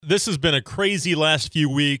this has been a crazy last few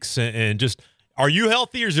weeks, and just, are you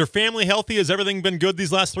healthy? Is your family healthy? Has everything been good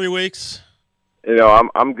these last 3 weeks?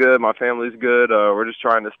 I'm good. My family's good. We're just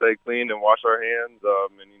trying to stay clean and wash our hands,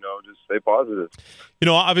 and just stay positive.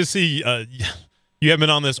 Obviously, you haven't been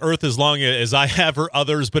on this earth as long as I have or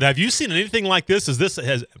others, but have you seen anything like this? This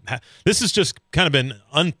has just kind of been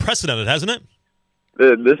unprecedented, hasn't it?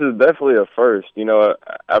 This is definitely a first.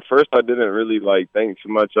 At first I didn't really think too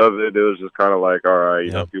much of it. It was just kind of like, all right,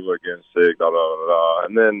 people are getting sick, blah, blah, blah, blah.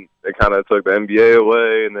 And then it kind of took the NBA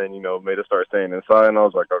away and then, made us start staying inside. And I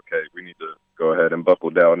was like, okay, we need to go ahead and buckle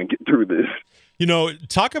down and get through this.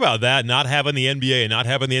 Talk about that, not having the NBA, not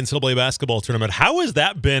having the NCAA basketball tournament. How has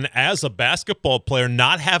that been as a basketball player,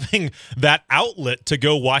 not having that outlet to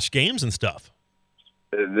go watch games and stuff?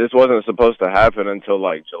 This wasn't supposed to happen until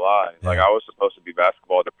July. I was supposed to be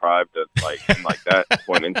basketball deprived at in that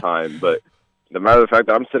point in time. But the matter of the fact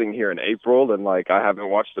that I'm sitting here in April and I haven't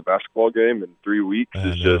watched a basketball game in 3 weeks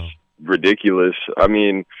is just ridiculous. I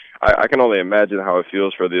mean, I can only imagine how it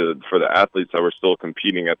feels for the athletes that were still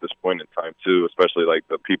competing at this point in time too, especially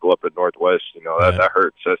the people up at Northwest. That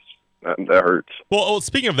hurts. That hurts. Well,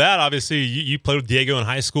 speaking of that, obviously you played with Diego in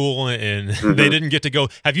high school, and they didn't get to go.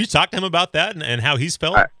 Have you talked to him about that and how he's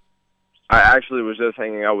felt? I actually was just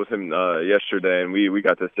hanging out with him yesterday, and we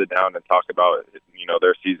got to sit down and talk about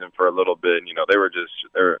their season for a little bit. They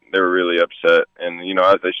were really upset, and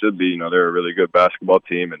as they should be. They're a really good basketball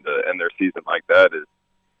team, and to end their season like that is.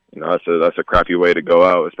 That's a crappy way to go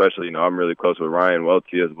out. Especially I'm really close with Ryan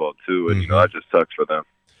Welty as well too, and that just sucks for them.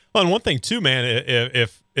 Well, and one thing too, man,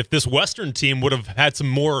 if this Western team would have had some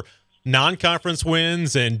more non-conference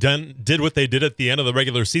wins and did what they did at the end of the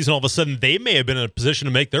regular season, all of a sudden they may have been in a position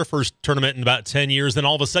to make their first tournament in about 10 years. Then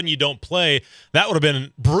all of a sudden you don't play. That would have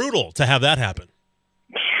been brutal to have that happen.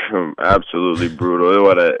 Absolutely brutal.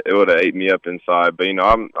 It would have ate me up inside. But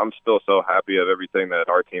I'm still so happy of everything that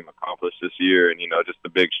our team accomplished this year, and just the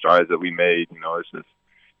big strides that we made. It's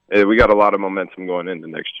just we got a lot of momentum going into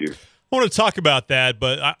next year. I want to talk about that,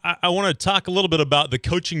 but I want to talk a little bit about the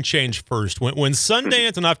coaching change first. When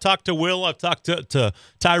Sundance, and I've talked to Will, I've talked to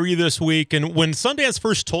Tyree this week, and when Sundance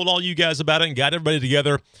first told all you guys about it and got everybody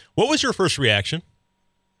together, what was your first reaction?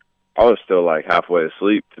 I was still halfway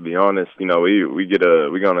asleep, to be honest. We're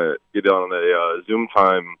gonna get on a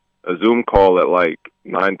Zoom call at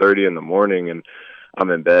 9:30 in the morning, and I'm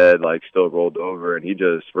in bed, still rolled over, and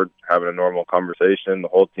we're having a normal conversation, the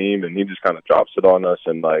whole team, and he just kind of drops it on us.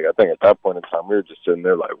 And, I think at that point in time, we were just sitting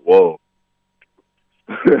there whoa.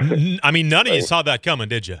 I mean, none of you saw that coming,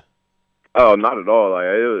 did you? Oh, not at all.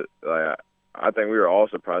 I think we were all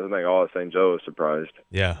surprised. I think all of St. Joe was surprised.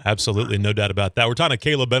 Yeah, absolutely. No doubt about that. We're talking to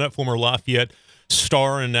Caleb Bennett, former Lafayette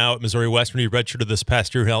star, and now at Missouri Western. He redshirted this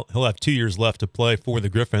past year. He'll have 2 years left to play for the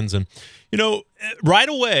Griffons. And, right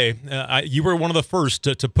away, you were one of the first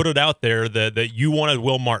to put it out there that you wanted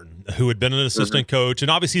Will Martin, who had been an assistant coach.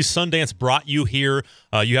 And obviously Sundance brought you here.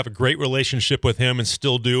 You have a great relationship with him and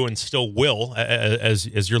still do and still will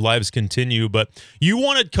as your lives continue. But you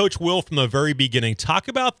wanted Coach Will from the very beginning. Talk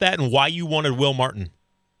about that and why you wanted Will Martin.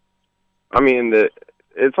 I mean,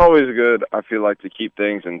 it's always good, I feel to keep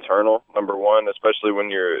things internal, number one, especially when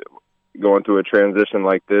you're going through a transition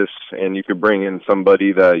like this, and you could bring in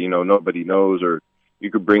somebody that, nobody knows, or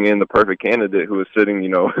you could bring in the perfect candidate who was sitting,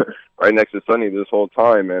 right next to Sonny this whole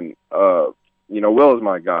time. And, Will is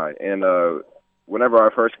my guy. And whenever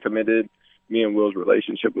I first committed, me and Will's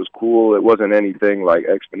relationship was cool. It wasn't anything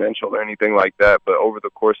exponential or anything like that, but over the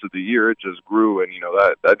course of the year, it just grew. And,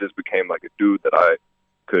 that just became a dude that I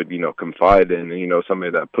could, confide in, and,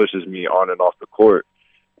 somebody that pushes me on and off the court.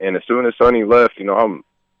 And as soon as Sonny left, I'm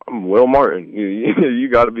Will Martin. You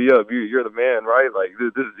got to be up. You're the man, right?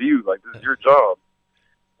 This is you. This is your job.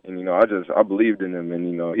 And, I believed in him, and,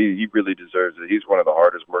 he really deserves it. He's one of the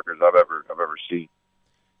hardest workers I've ever seen.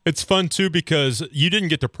 It's fun, too, because you didn't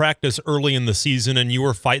get to practice early in the season, and you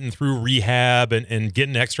were fighting through rehab and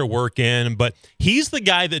getting extra work in. But he's the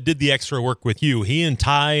guy that did the extra work with you. He and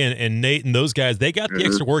Ty and Nate and those guys, they got the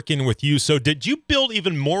extra work in with you. So did you build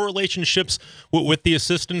even more relationships with the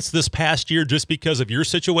assistants this past year just because of your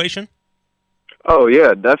situation? Oh,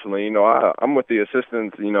 yeah, definitely. I'm with the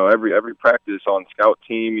assistants, every practice on scout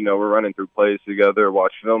team. We're running through plays together,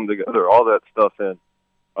 watch film together, all that stuff. And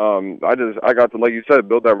I got to, like you said,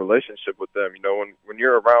 build that relationship with them. When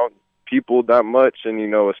you're around people that much, and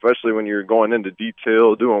especially when you're going into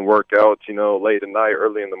detail, doing workouts, late at night,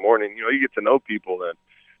 early in the morning, you get to know people. And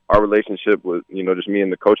our relationship with just me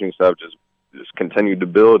and the coaching staff just continued to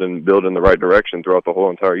build in the right direction throughout the whole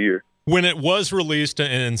entire year. When it was released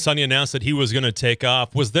and Sonny announced that he was going to take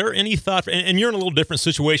off, was there any thought, and you're in a little different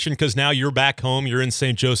situation because now you're back home, you're in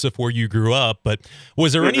St. Joseph where you grew up, but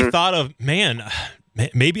was there any thought of, man,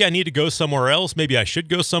 maybe I need to go somewhere else, maybe I should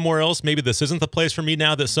go somewhere else, maybe this isn't the place for me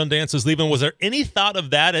now that Sundance is leaving? Was there any thought of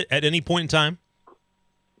that at any point in time?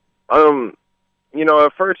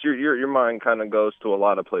 At first your mind kind of goes to a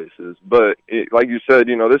lot of places, but like you said,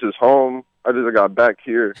 this is home. I just got back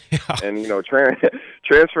here, and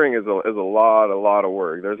transferring is a lot of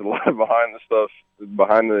work. There's a lot of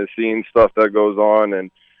behind the scenes stuff that goes on, and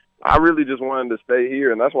I really just wanted to stay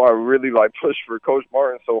here, and that's why I really pushed for Coach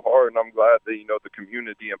Martin so hard. And I'm glad that the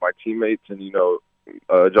community and my teammates and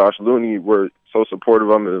Josh Looney were so supportive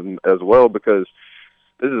of him as well, because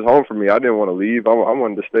this is home for me. I didn't want to leave. I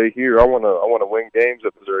wanted to stay here. I want to win games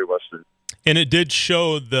at Missouri Western. And it did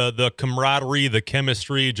show the camaraderie, the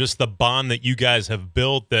chemistry, just the bond that you guys have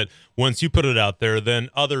built, that once you put it out there, then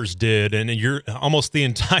others did. And you're almost the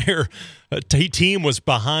entire team was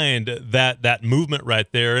behind that movement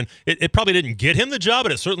right there. And it probably didn't get him the job,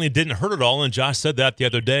 but it certainly didn't hurt at all. And Josh said that the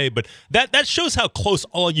other day. But that shows how close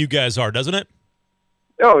all you guys are, doesn't it?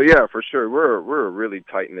 Oh, yeah, for sure. We're a really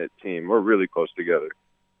tight-knit team. We're really close together.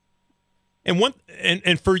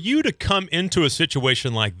 And for you to come into a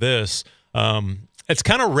situation like this, it's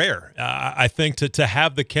kind of rare, I think, to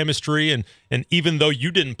have the chemistry. And even though you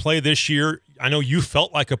didn't play this year, I know you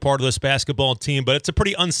felt like a part of this basketball team, but it's a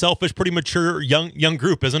pretty unselfish, pretty mature young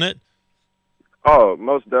group, isn't it? Oh,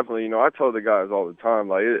 most definitely. I tell the guys all the time,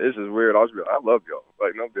 it's just weird. I love y'all.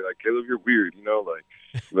 They'll be like, Caleb, you're weird,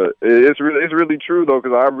 But it's really true, though,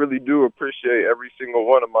 because I really do appreciate every single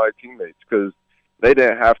one of my teammates, because they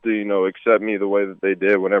didn't have to, accept me the way that they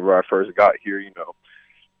did whenever I first got here.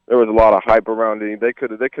 There was a lot of hype around it. They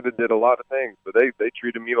could have did a lot of things, but they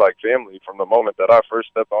treated me like family from the moment that I first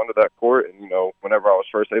stepped onto that court. And whenever I was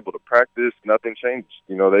first able to practice, nothing changed.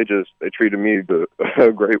 They treated me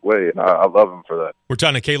a great way, and I love them for that. We're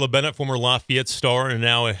talking to Caleb Bennett, former Lafayette star, and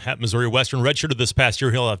now at Missouri Western. Redshirted this past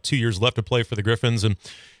year. He'll have 2 years left to play for the Griffons. And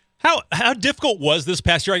How difficult was this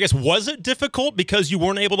past year? I guess, was it difficult because you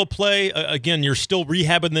weren't able to play? Again, you're still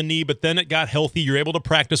rehabbing the knee, but then it got healthy. You're able to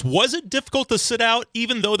practice. Was it difficult to sit out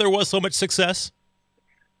even though there was so much success?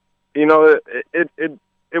 It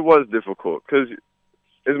was difficult, because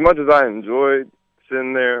as much as I enjoyed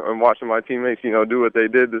sitting there and watching my teammates, do what they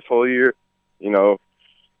did this whole year,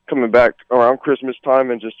 coming back around Christmas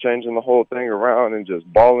time and just changing the whole thing around and just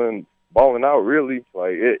balling out, really,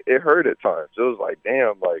 it hurt at times. It was like,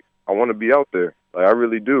 damn, I want to be out there. I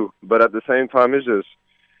really do. But at the same time,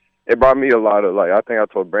 it brought me a lot of, I think I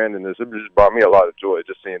told Brandon this, it just brought me a lot of joy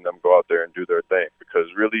just seeing them go out there and do their thing, because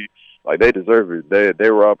really, they deserve it.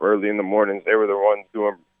 They were up early in the mornings. They were the ones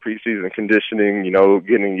doing preseason conditioning,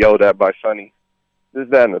 getting yelled at by Sonny, this,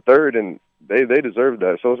 that, and the third, and they deserved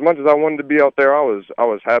that. So as much as I wanted to be out there, I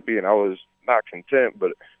was happy, and I was not content,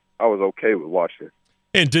 but I was okay with watching.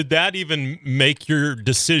 And did that even make your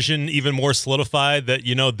decision even more solidified that,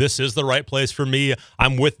 this is the right place for me?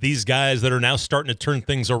 I'm with these guys that are now starting to turn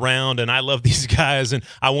things around, and I love these guys, and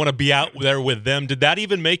I want to be out there with them. Did that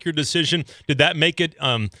even make your decision? Did that make it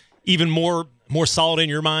even more solid in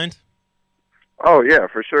your mind? Oh, yeah,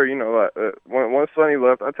 for sure. Once Sonny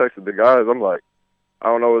left, I texted the guys. I'm like, I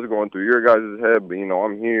don't know what's going through your guys' head, but,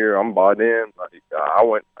 I'm here. I'm bought in. I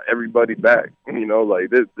want everybody back.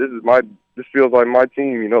 This feels like my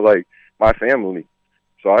team, my family.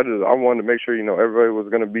 So I wanted to make sure, everybody was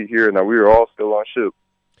going to be here and that we were all still on ship.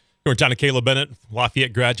 We're talking to Caleb Bennett,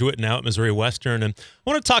 Lafayette graduate, now at Missouri Western. And I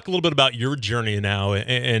want to talk a little bit about your journey now.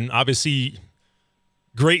 And obviously,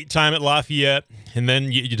 great time at Lafayette, and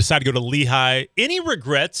then you decide to go to Lehigh. Any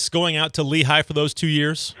regrets going out to Lehigh for those 2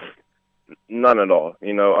 years? None at all.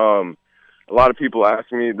 A lot of people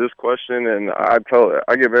ask me this question, and I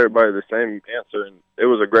give everybody the same answer, and it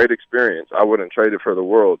was a great experience. I wouldn't trade it for the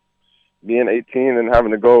world. Being 18 and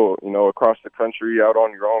having to go, across the country out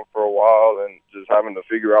on your own for a while and just having to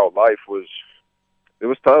figure out life was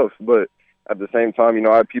tough. But at the same time,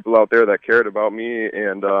 I had people out there that cared about me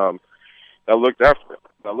and that looked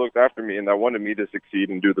after me and that wanted me to succeed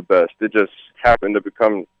and do the best. It just happened to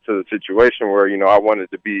become to the situation where, I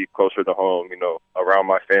wanted to be closer to home, around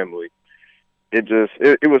my family.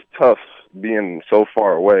 It was tough being so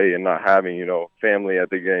far away and not having, family at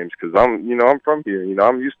the games, because I'm from here.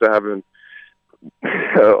 I'm used to having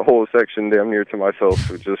a whole section damn near to myself,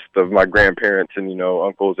 just of my grandparents and,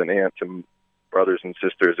 uncles and aunts and brothers and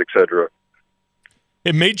sisters, etc.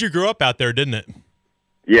 It made you grow up out there, didn't it?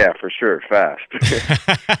 Yeah, for sure, fast.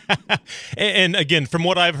 And again, from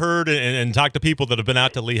what I've heard and talked to people that have been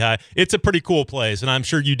out to Lehigh, it's a pretty cool place, and I'm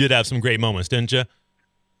sure you did have some great moments, didn't you?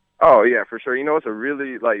 Oh yeah, for sure. It's a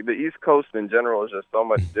really like the East Coast in general is just so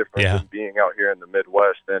much different Yeah. than being out here in the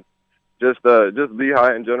Midwest, and just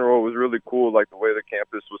Lehigh in general was really cool. Like the way the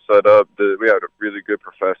campus was set up, we had really good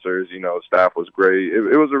professors. Staff was great.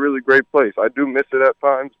 It was a really great place. I do miss it at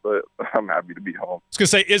times, but I'm happy to be home. I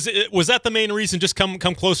was gonna say, was that the main reason? Just come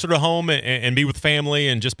closer to home and be with family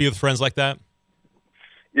and just be with friends like that?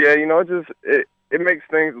 Yeah, it makes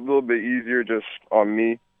things a little bit easier just on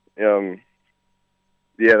me.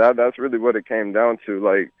 Yeah, that's really what it came down to.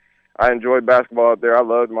 Like, I enjoyed basketball out there. I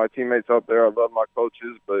loved my teammates out there. I loved my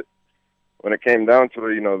coaches. But when it came down to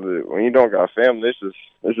it, when you don't got family, it's just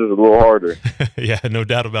a little harder. Yeah, no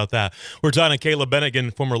doubt about that. We're talking to Caleb Bennett,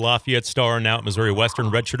 again, former Lafayette star, now at Missouri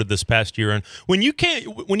Western, redshirted this past year. And when you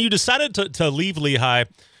decided to leave Lehigh,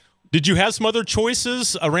 did you have some other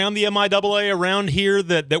choices around the MIAA around here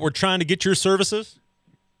that were trying to get your services?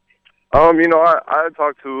 I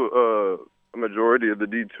talked to a majority of the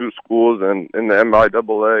D2 schools and in the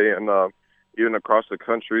MIAA and even across the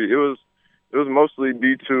country. It was mostly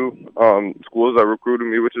D2 schools that recruited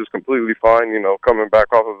me, which is completely fine. Coming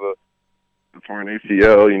back off of the torn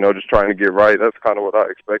ACL, just trying to get right. That's kind of what I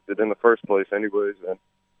expected in the first place, anyways.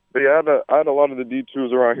 But yeah, I had a lot of the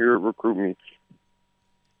D2s around here recruit me.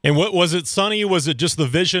 And what was it, Sonny? Was it just the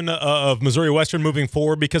vision of Missouri Western moving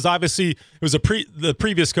forward? Because obviously it was the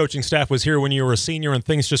previous coaching staff was here when you were a senior and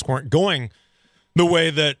things just weren't going the way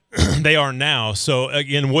that they are now. So,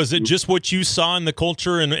 again, was it just what you saw in the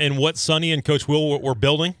culture and what Sonny and Coach Will were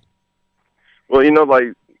building? Well,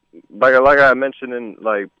 like I mentioned in,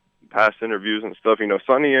 past interviews and stuff,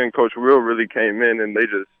 Sonny and Coach Will really came in and they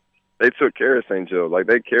took care of St. Joe. Like,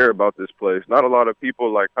 they care about this place. Not a lot of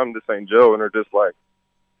people, come to St. Joe and are just like,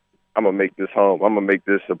 I'm going to make this home. I'm going to make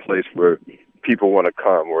this a place where people want to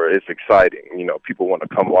come, where it's exciting. People want to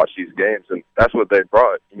come watch these games, and that's what they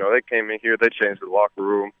brought. They came in here, they changed the locker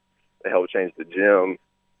room, they helped change the gym,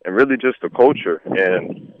 and really just the culture.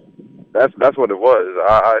 And that's what it was.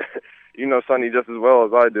 I Sonny just as well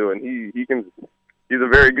as I do, and he's a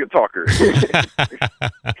very good talker.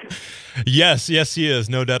 Yes, he is,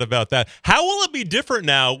 no doubt about that. How will it be different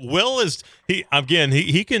now? Will is he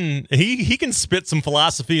can spit some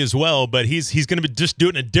philosophy as well, but he's going to be just do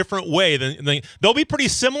it in a different way. They'll be pretty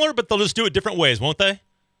similar, but they'll just do it different ways, won't they?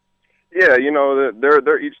 Yeah,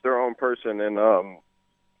 they're each their own person, and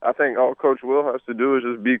I think all Coach Will has to do is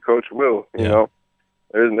just be Coach Will. You know,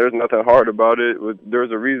 there's nothing hard about it.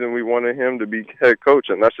 There's a reason we wanted him to be head coach,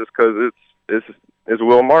 and that's just because it's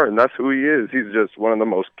Will Martin. That's who he is. He's just one of the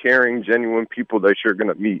most caring, genuine people that you're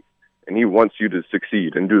going to meet, and he wants you to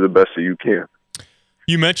succeed and do the best that you can.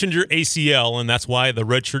 You mentioned your ACL, and that's why the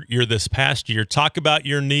redshirt year this past year. Talk about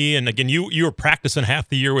your knee, and again, you were practicing half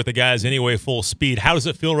the year with the guys anyway, full speed. How does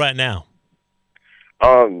it feel right now?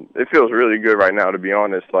 It feels really good right now, to be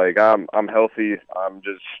honest. I'm healthy. I'm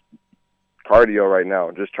just cardio right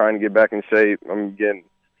now, just trying to get back in shape. I'm getting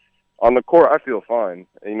on the court. I feel fine.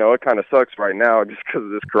 It kind of sucks right now just because of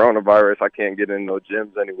this coronavirus. I can't get in no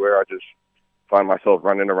gyms anywhere. I just find myself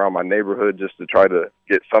running around my neighborhood just to try to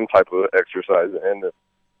get some type of exercise in it.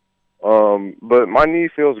 But my knee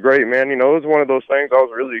feels great, man. It was one of those things I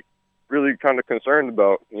was really, really kind of concerned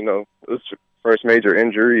about. It was first major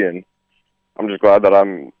injury, and I'm just glad that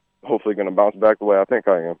I'm hopefully going to bounce back the way I think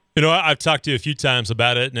I am. I've talked to you a few times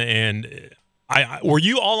about it, and were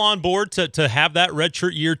you all on board to have that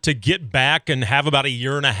redshirt year to get back and have about a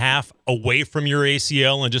year and a half away from your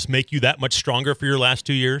ACL and just make you that much stronger for your last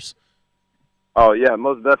 2 years? Oh, yeah,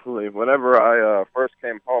 most definitely. Whenever I first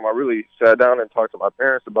came home, I really sat down and talked to my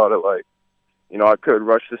parents about it. I could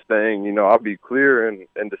rush this thing. I'll be clear in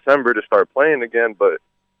December to start playing again, but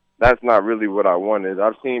that's not really what I wanted.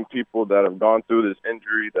 I've seen people that have gone through this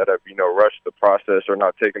injury that have, rushed the process or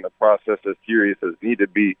not taken the process as serious as need to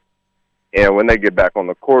be. And when they get back on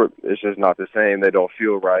the court, it's just not the same. They don't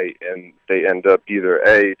feel right, and they end up either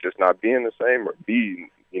A, just not being the same, or B,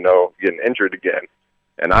 getting injured again.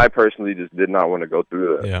 And I personally just did not want to go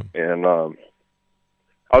through that. Yeah. And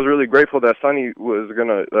I was really grateful that Sonny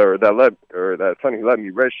that Sonny let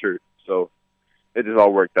me redshirt. So it just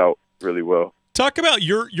all worked out really well. Talk about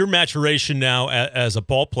your maturation now as a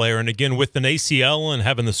ball player, and again with an ACL and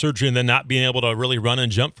having the surgery and then not being able to really run and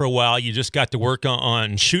jump for a while, you just got to work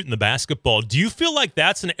on shooting the basketball. Do you feel like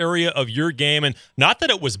that's an area of your game, and not that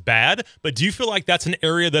it was bad, but do you feel like that's an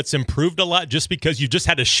area that's improved a lot just because you just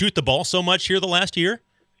had to shoot the ball so much here the last year?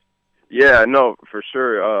 Yeah, no, for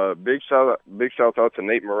sure. Big shout out to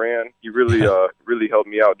Nate Moran. He really really helped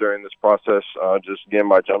me out during this process, just getting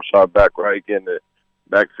my jump shot back right, getting it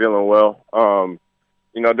back feeling well.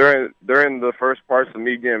 during the first parts of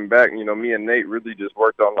me getting back, me and Nate really just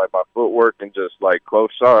worked on like my footwork and just like close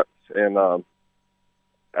shots. And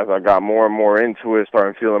as I got more and more into it,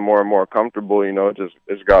 started feeling more and more comfortable,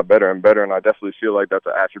 it's got better and better. And I definitely feel like that's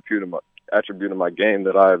an attribute of my game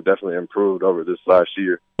that I have definitely improved over this last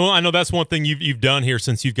year. Well, I know that's one thing you've done here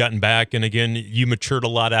since you've gotten back. And again, you matured a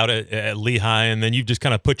lot out at Lehigh, and then you've just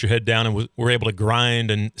kind of put your head down and were able to grind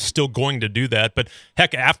and still going to do that. But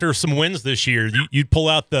heck, after some wins this year, you'd pull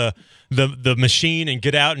out the machine and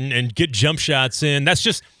get out and get jump shots in.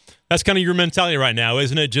 That's kind of your mentality right now,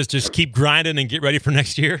 isn't it? Just keep grinding and get ready for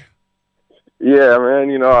next year. Yeah,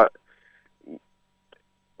 man.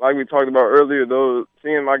 Like we talked about earlier, though,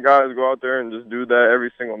 seeing my guys go out there and just do that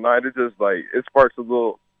every single night, it just like it sparks a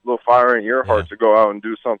little fire in your heart to go out and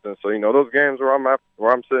do something. So those games where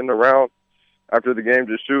I'm sitting around after the game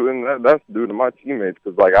just shooting, that's due to my teammates,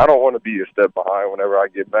 because like I don't want to be a step behind whenever I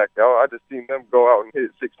get back out. I just seen them go out and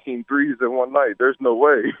hit 16 threes in one night. There's no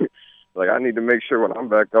way. Like, I need to make sure when I'm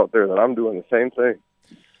back out there that I'm doing the same thing.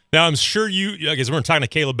 Now, I'm sure I guess we're talking to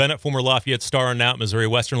Caleb Bennett, former Lafayette star, and now at Missouri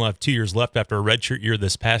Western. Will have 2 years left after a redshirt year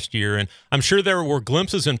this past year. And I'm sure there were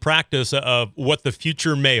glimpses in practice of what the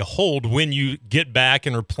future may hold when you get back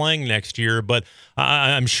and are playing next year. But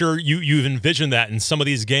I'm sure you've envisioned that in some of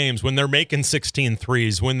these games when they're making 16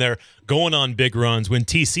 threes, when they're going on big runs, when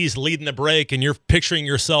TC's leading the break and you're picturing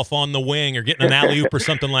yourself on the wing or getting an alley-oop or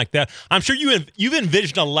something like that. I'm sure you've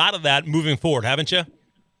envisioned a lot of that moving forward, haven't you?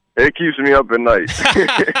 It keeps me up at night.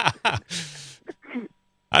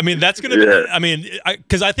 I mean, that's going to be – I mean,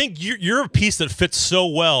 because I think you're a piece that fits so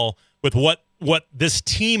well with what this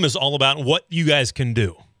team is all about and what you guys can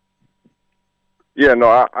do. Yeah, no,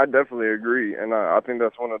 I definitely agree. And I think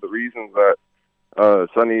that's one of the reasons that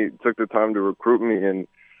Sonny took the time to recruit me. And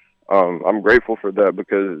I'm grateful for that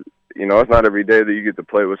because, it's not every day that you get to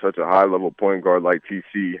play with such a high-level point guard like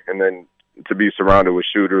TC, and then to be surrounded with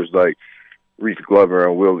shooters like Reese Glover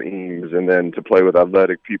and Will Eames, and then to play with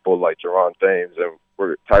athletic people like Jerron Thames. And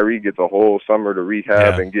where Tyree gets a whole summer to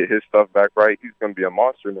rehab and get his stuff back right, he's going to be a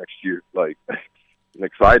monster next year. Like, I'm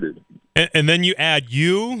excited. And then you add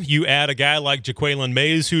a guy like Jaqueline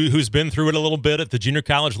Mays who's been through it a little bit at the junior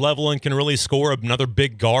college level and can really score, another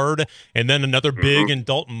big guard, and then another big in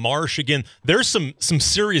Dalton Marsh. Again, there's some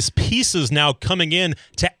serious pieces now coming in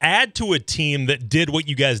to add to a team that did what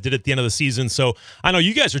you guys did at the end of the season. So I know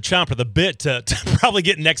you guys are chomping at the bit to probably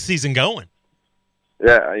get next season going.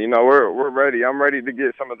 Yeah, we're ready. I'm ready to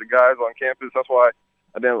get some of the guys on campus. That's why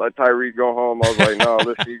I didn't let Tyree go home. I was like, no,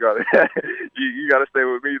 listen, you gotta stay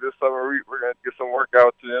with me this summer. We're gonna get some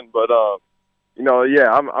workouts in. But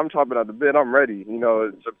I'm chopping at the bit. I'm ready.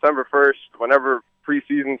 September 1st, whenever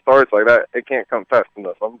preseason starts like that, it can't come fast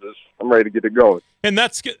enough. I'm ready to get it going. And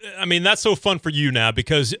that's so fun for you now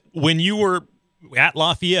because when you were at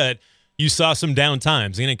Lafayette, you saw some down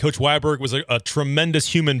times. And Coach Weiberg was a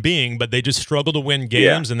tremendous human being, but they just struggled to win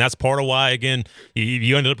games, and that's part of why, again,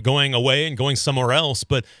 you ended up going away and going somewhere else.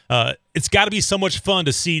 But it's got to be so much fun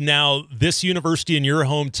to see now this university in your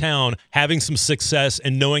hometown having some success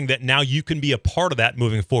and knowing that now you can be a part of that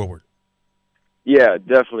moving forward. Yeah,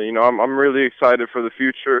 definitely. I'm really excited for the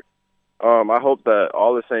future. I hope that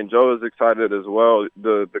all of St. Joe is excited as well.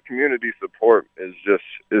 The community support is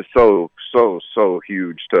so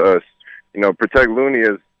huge to us. Protect Looney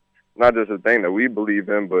is not just a thing that we believe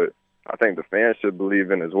in, but I think the fans should believe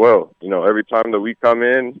in as well. Every time that we come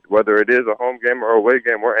in, whether it is a home game or a away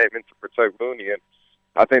game, we're aiming to protect Looney. And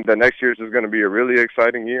I think that next year's is going to be a really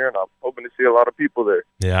exciting year, and I'm hoping to see a lot of people there.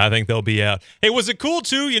 Yeah, I think they'll be out. Hey, was it cool,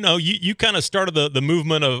 too? You kind of started the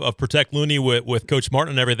movement of Protect Looney with Coach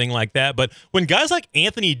Martin and everything like that. But when guys like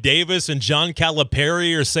Anthony Davis and John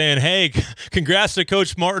Calipari are saying, hey, congrats to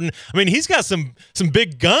Coach Martin, I mean, he's got some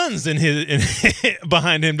big guns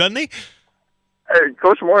behind him, doesn't he? Hey,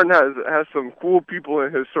 Coach Martin has some cool people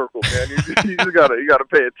in his circle, man. You just gotta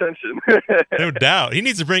pay attention. No doubt. He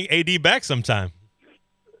needs to bring AD back sometime.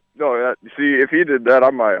 No, see, if he did that,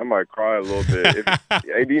 I might cry a little bit. If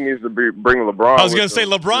AD needs to bring LeBron. I was going to say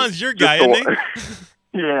LeBron's your guy, isn't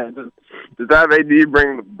he? Yeah, just have AD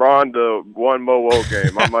bring LeBron to one Mo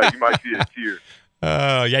game. You might see a tear.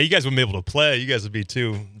 Yeah, you guys wouldn't be able to play. You guys would be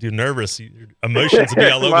too nervous. Your emotions would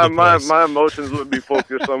be all over the place. My emotions would be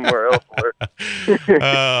focused somewhere else.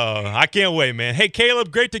 I can't wait, man. Hey,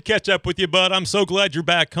 Caleb, great to catch up with you, bud. I'm so glad you're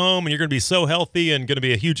back home, and you're going to be so healthy and going to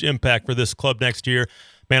be a huge impact for this club next year.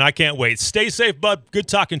 Man, I can't wait. Stay safe, bud. Good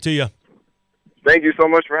talking to you. Thank you so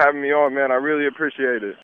much for having me on, man. I really appreciate it.